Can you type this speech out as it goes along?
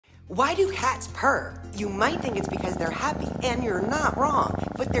Why do cats purr? You might think it's because they're happy, and you're not wrong,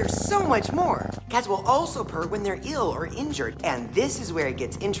 but there's so much more. Cats will also purr when they're ill or injured, and this is where it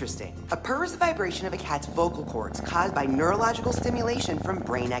gets interesting. A purr is the vibration of a cat's vocal cords caused by neurological stimulation from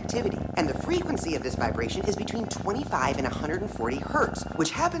brain activity, and the frequency of this vibration is between 25 and 140 hertz,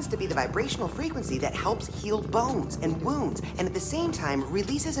 which happens to be the vibrational frequency that helps heal bones and wounds, and at the same time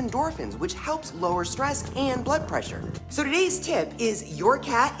releases endorphins, which helps lower stress and blood pressure. So today's tip is your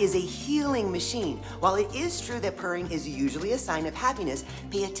cat is a healing machine. While it is true that purring is usually a sign of happiness,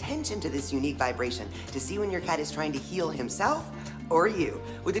 pay attention to this unique vibration to see when your cat is trying to heal himself or you.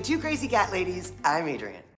 With the two crazy cat ladies, I'm Adrian.